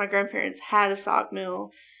sawmills. My grandparents had a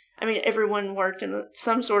sawmill. Everyone worked in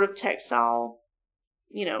some sort of textile,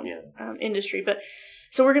 industry. But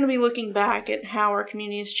so we're going to be looking back at how our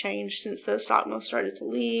community has changed since those sawmills started to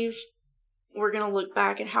leave. We're going to look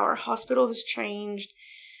back at how our hospital has changed.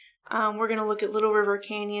 We're going to look at Little River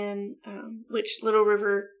Canyon, which Little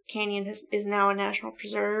River Canyon is now a national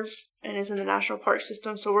preserve and is in the national park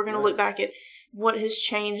system. So we're going to look back at what has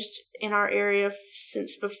changed in our area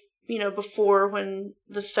since, before when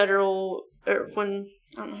the federal, or when,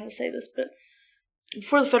 I don't know how to say this, but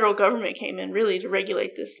before the federal government came in really to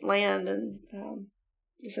regulate this land and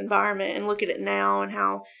this environment, and look at it now and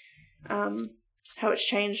how it's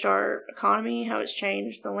changed our economy, how it's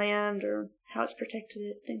changed the land, or how it's protected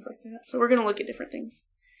it, things like that. So we're going to look at different things.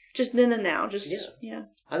 Just then and now. Yeah.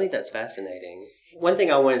 I think that's fascinating. One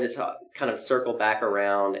thing I wanted to kind of circle back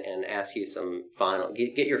around and ask you some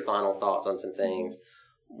get your final thoughts on some things.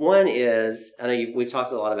 Mm-hmm. One is, I know we've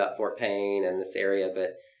talked a lot about Fort Payne and this area,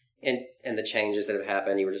 but and the changes that have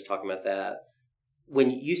happened. You were just talking about that.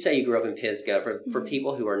 When you say you grew up in Pisgah, for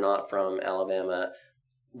people who are not from Alabama,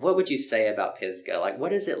 what would you say about Pisgah? Like,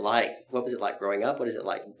 what is it like? What was it like growing up? What is it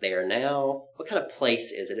like there now? What kind of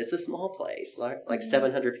place is it? It's a small place, like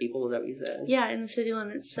 700 people. Is that what you said? Yeah, in the city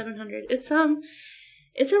limits, 700. It's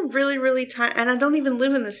a really, really tiny, and I don't even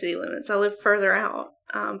live in the city limits. I live further out.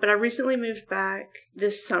 But I recently moved back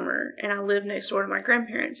this summer, and I live next door to my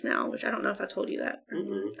grandparents now, which I don't know if I told you that.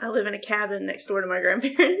 Mm-hmm. I live in a cabin next door to my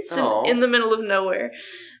grandparents in the middle of nowhere.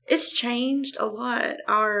 It's changed a lot.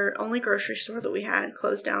 Our only grocery store that we had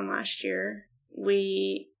closed down last year.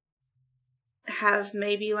 We have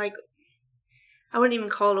maybe I wouldn't even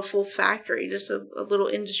call it a full factory, just a little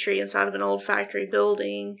industry inside of an old factory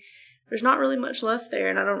building. There's not really much left there,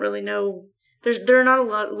 and I don't really know. There are not a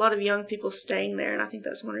lot of young people staying there, and I think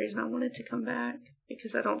that's one reason I wanted to come back,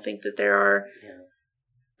 because I don't think that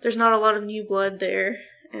there's not a lot of new blood there,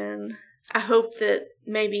 and I hope that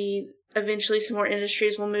there eventually some more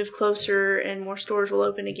industries will move closer and more stores will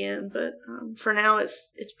open again. But for now,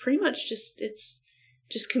 it's pretty much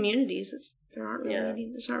just communities. There's not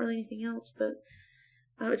really anything else. But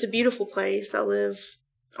it's a beautiful place. I live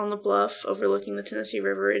on the bluff overlooking the Tennessee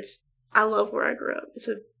River. I love where I grew up. It's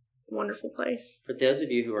a wonderful place. For those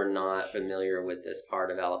of you who are not familiar with this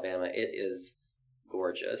part of Alabama, it is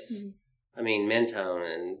gorgeous. Mm-hmm. I mean, Mentone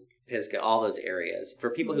and Pisgah, all those areas. For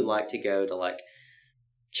people who like to go to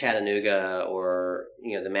Chattanooga or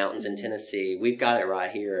the mountains in Tennessee, we've got it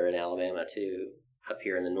right here in Alabama too, up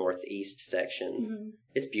here in the northeast section. Mm-hmm.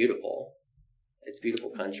 It's beautiful. It's beautiful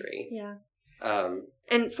country. Yeah.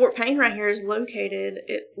 And Fort Payne right here is located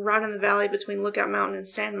right in the valley between Lookout Mountain and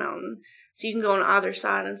Sand Mountain. So you can go on either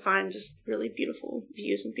side and find just really beautiful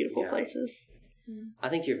views and beautiful places. I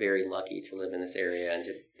think you're very lucky to live in this area and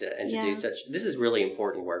to do such. This is really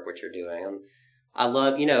important work what you're doing. I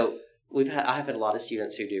love. I have had a lot of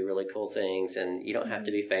students who do really cool things, and you don't have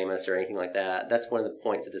to be famous or anything like that. That's one of the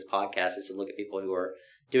points of this podcast, is to look at people who are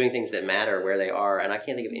doing things that matter where they are. And I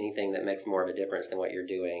can't think of anything that makes more of a difference than what you're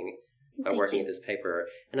doing by working at this paper.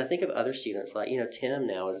 And I think of other students Tim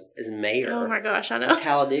now is mayor. Oh my gosh, I know. Of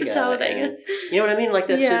Talladega. And, you know what I mean?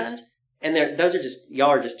 That's just, and those are just, y'all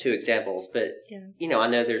are just two examples. But, I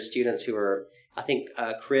know there's students who are, I think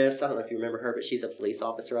Chris, I don't know if you remember her, but she's a police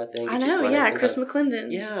officer, I think. I know, Chris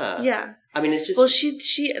McClendon. Yeah. Yeah. I mean, it's just... Well,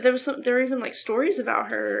 there were even stories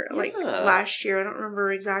about her, last year. I don't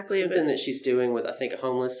remember exactly. Something that she's doing with, I think, a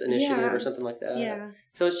homeless initiative or something like that. Yeah.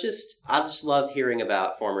 So it's just, I just love hearing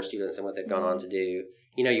about former students and what they've gone on to do.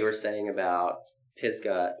 You were saying about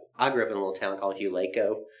Pisgah. I grew up in a little town called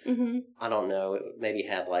Huleko. Mm-hmm. I don't know, it maybe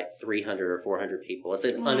had 300 or 400 people. It's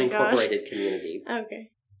an unincorporated community.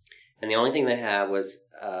 Okay. And the only thing they had was,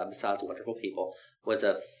 besides wonderful people, was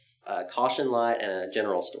a caution light and a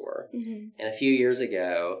general store. Mm-hmm. And a few years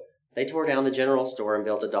ago, they tore down the general store and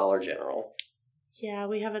built a Dollar General. Yeah,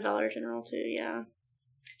 we have a Dollar General too, yeah.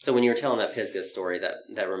 So when you were telling that Pisgah story,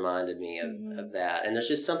 that reminded me of that. And there's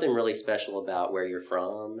just something really special about where you're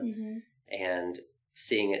from and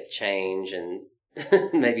seeing it change and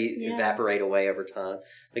maybe evaporate away over time.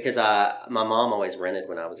 Because my mom always rented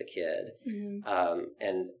when I was a kid.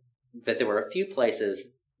 Mm-hmm. But there were a few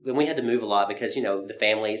places when we had to move a lot because, the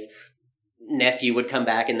family's nephew would come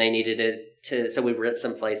back and they needed it so we'd rent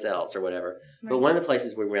someplace else or whatever. Right. But one of the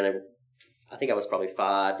places we rented, I think I was probably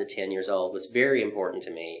 5 to 10 years old, was very important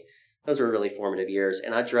to me. Those were really formative years.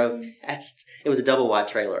 And I drove past, it was a double wide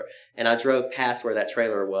trailer, and I drove past where that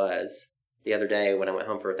trailer was the other day when I went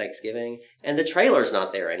home for Thanksgiving, and the trailer's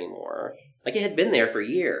not there anymore. It had been there for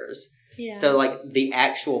years. Yeah. So the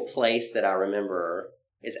actual place that I remember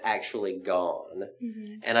is actually gone.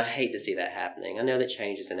 Mm-hmm. And I hate to see that happening. I know that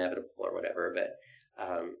change is inevitable or whatever, but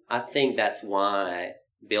I think that's why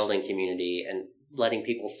building community and letting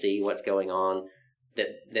people see what's going on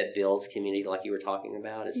that builds community like you were talking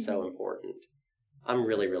about is so important. I'm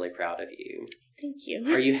really, really proud of you. Thank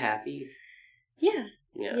you. Are you happy? Yeah.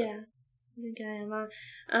 Yeah. Yeah, I think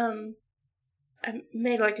I am. I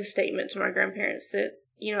made like a statement to my grandparents that,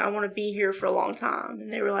 I want to be here for a long time.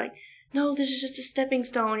 And they were like, no, this is just a stepping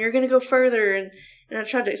stone. You're going to go further. And I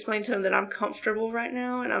tried to explain to them that I'm comfortable right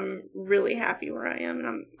now and I'm really happy where I am.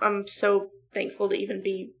 And I'm so thankful to even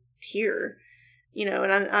be here,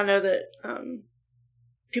 and I know that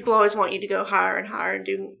people always want you to go higher and higher and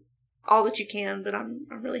do all that you can, but I'm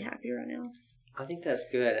really happy right now. I think that's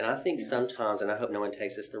good. And I think sometimes, and I hope no one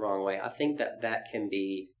takes this the wrong way, I think that can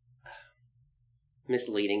be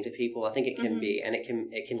misleading to people. I think it can be, and it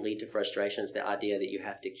can lead to frustrations, the idea that you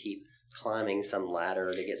have to keep climbing some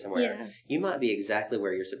ladder to get somewhere. Yeah. You might be exactly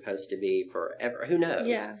where you're supposed to be forever. Who knows?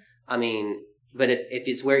 Yeah. I mean, but if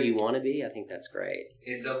it's where you want to be, I think that's great.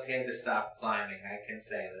 It's okay to stop climbing. I can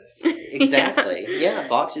say this. Exactly. Yeah.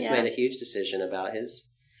 Fox just made a huge decision about his.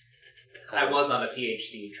 I was on a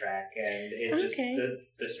PhD track, and it just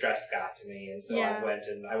the stress got to me, and so I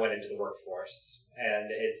went into the workforce, and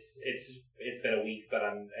it's been a week, but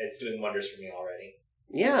it's doing wonders for me already.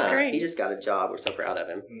 Yeah, he just got a job. We're so proud of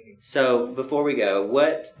him. Mm-hmm. So before we go,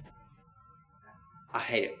 I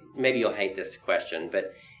hate it. Maybe you'll hate this question,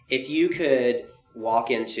 but if you could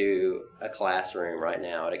walk into a classroom right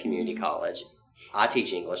now at a community college, I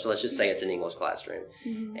teach English, so let's just say it's an English classroom,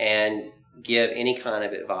 and give any kind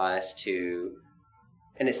of advice to,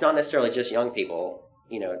 and it's not necessarily just young people,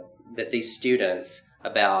 but these students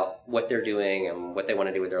about what they're doing and what they want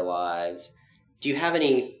to do with their lives. Do you have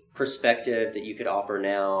any perspective that you could offer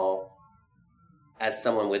now as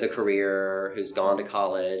someone with a career who's gone to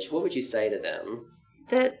college? What would you say to them?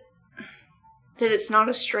 That it's not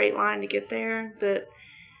a straight line to get there, that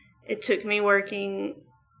it took me working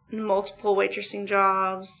multiple waitressing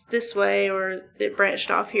jobs this way, or it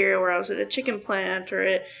branched off here where I was at a chicken plant, or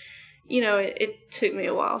it took me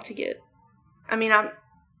a while to get. I mean,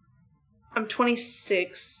 I'm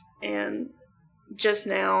 26, and just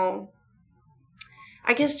now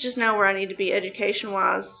where I need to be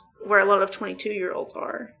education-wise, where a lot of 22-year-olds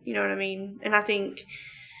are, you know what I mean? And I think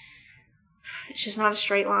it's just not a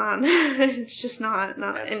straight line. It's just not.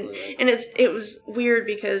 Absolutely. And it was weird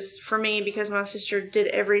because my sister did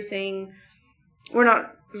everything. We're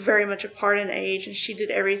not very much apart in age, and she did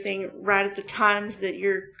everything right at the times that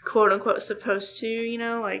you're quote unquote supposed to,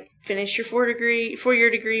 like finish your 4-year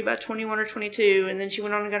degree by 21 or 22, and then she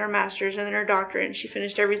went on and got her master's and then her doctorate, and she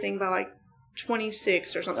finished everything by like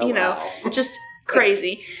 26 or something. Wow. Just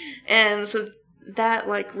crazy. And so that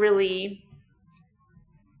really,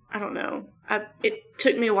 I don't know. It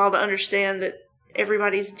took me a while to understand that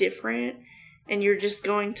everybody's different, and you're just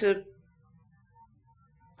going to.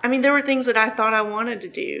 I mean, there were things that I thought I wanted to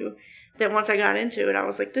do that once I got into it, I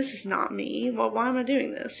was like, this is not me. Well, why am I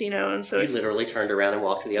doing this? And so. You literally turned around and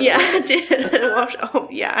walked to the other way. I did.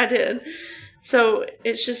 I did. So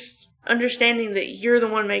it's just understanding that you're the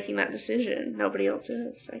one making that decision. Nobody else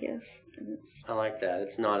is, I guess. I like that.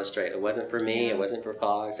 It's not a straight. It wasn't for me. Yeah. It wasn't for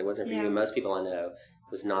Fox. It wasn't for you. Most people I know. It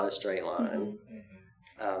was not a straight line.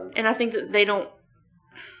 And I think that they don't.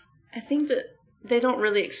 I think that they don't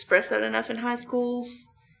really express that enough in high schools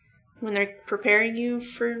when they're preparing you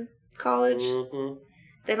for college. Mm-hmm.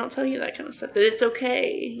 They don't tell you that kind of stuff. That it's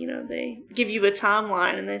okay. They give you a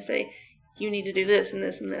timeline and they say, you need to do this and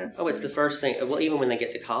this and this. Oh, it's the first thing. Well, even when they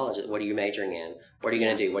get to college, what are you majoring in? What are you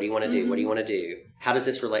going to do? What do you want to do? What do you want to do? How does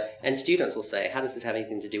this relate? And students will say, how does this have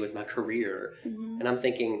anything to do with my career? Mm-hmm. And I'm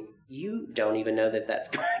thinking, you don't even know that that's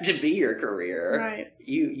going to be your career. Right.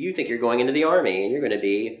 You think you're going into the Army and you're going to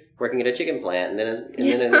be working at a chicken plant, and then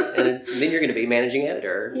you're going to be managing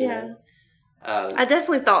editor. Yeah. I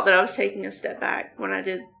definitely thought that I was taking a step back when I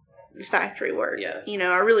did the factory work. Yeah.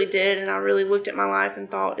 I really did, and I really looked at my life and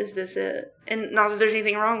thought, is this it? And not that there's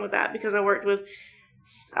anything wrong with that, because I worked with,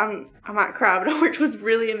 I might cry, but I worked with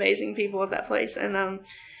really amazing people at that place, and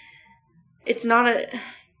it's not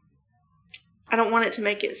I don't want it to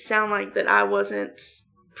make it sound like that I wasn't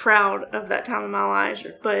proud of that time in my life,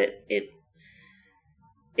 sure. But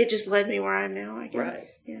it just led me where I am now, I guess. Right.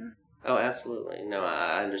 Yeah. Oh, absolutely. No,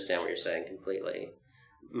 I understand what you're saying completely.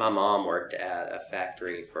 My mom worked at a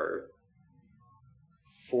factory for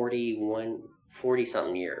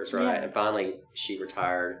 40-something years, right? Yeah. And finally she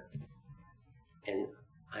retired, and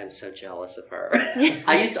I'm so jealous of her.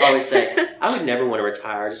 I used to always say, I would never want to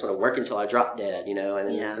retire. I just want to work until I drop dead, And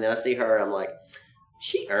then I see her and I'm like,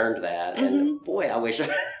 she earned that. Mm-hmm. And boy, I wish I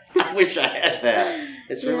had that.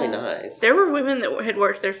 It's really nice. There were women that had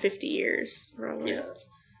worked there 50 years. Yeah.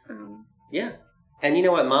 Yeah. And you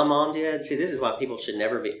know what my mom did? See, this is why people should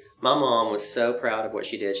never be. My mom was so proud of what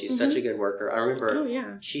she did. She's such a good worker. I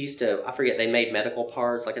remember she used to, I forget, they made medical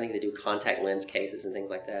parts. Like I think they do contact lens cases and things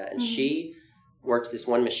like that. And she worked this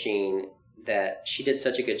one machine that she did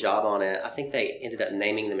such a good job on it. I think they ended up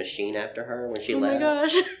naming the machine after her when she left. Oh my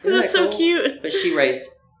gosh, Isn't that's that so cool? cute. But she raised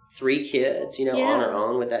 3 kids, Yeah. on her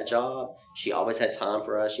own with that job. She always had time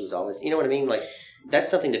for us. She was always, you know what I mean? Like, that's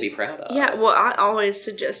something to be proud of. Yeah, well, I always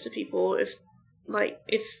suggest to people if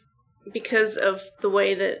because of the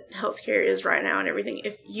way that healthcare is right now and everything,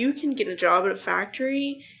 if you can get a job at a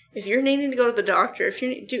factory, if you're needing to go to the doctor, if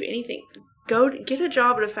you do anything, go get a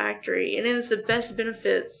job at a factory, and it's the best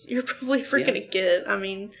benefits you're probably ever going to get. I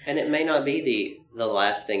mean, and it may not be the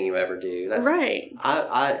last thing you ever do. That's right.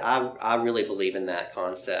 I really believe in that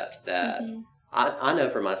concept that I know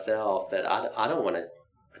for myself that I don't want to.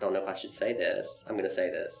 I don't know if I should say this. I'm going to say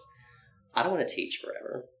this. I don't want to teach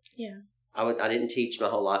forever. Yeah. I didn't teach my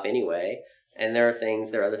whole life anyway, and there are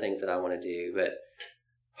other things that I want to do, but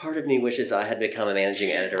part of me wishes I had become a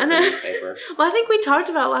managing editor of the newspaper. Well, I think we talked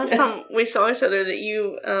about last time we saw each other that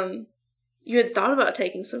you had thought about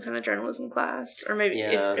taking some kind of journalism class, or maybe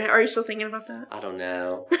are you still thinking about that? I don't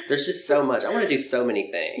know. There's just so much. I want to do so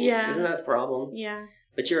many things. Yeah. Isn't that the problem? Yeah.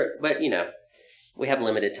 But we have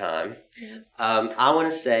limited time. Yeah. I want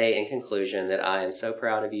to say in conclusion that I am so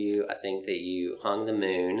proud of you. I think that you hung the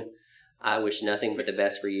moon. I wish nothing but the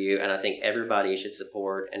best for you, and I think everybody should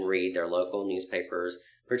support and read their local newspapers,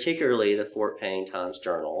 particularly the Fort Payne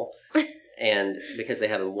Times-Journal, and because they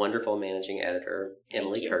have a wonderful managing editor,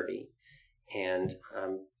 Emily Kirby, and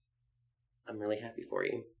I'm really happy for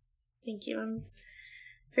you. Thank you. I'm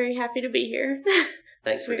very happy to be here.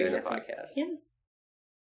 Thanks for doing the podcast. Yeah.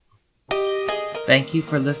 Thank you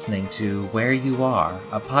for listening to Where You Are,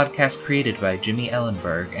 a podcast created by Jimmy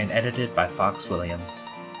Ellenberg and edited by Fox Williams.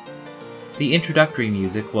 The introductory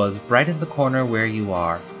music was Right in the Corner Where You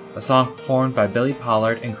Are, a song performed by Billy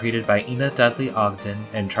Pollard and created by Ina Dudley Ogden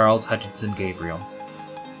and Charles Hutchinson Gabriel.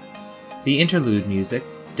 The interlude music,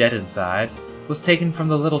 Dead Inside, was taken from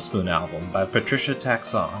the Little Spoon album by Patricia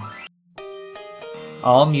Taxon.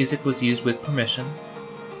 All music was used with permission.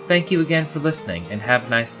 Thank you again for listening, and have a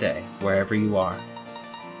nice day, wherever you are.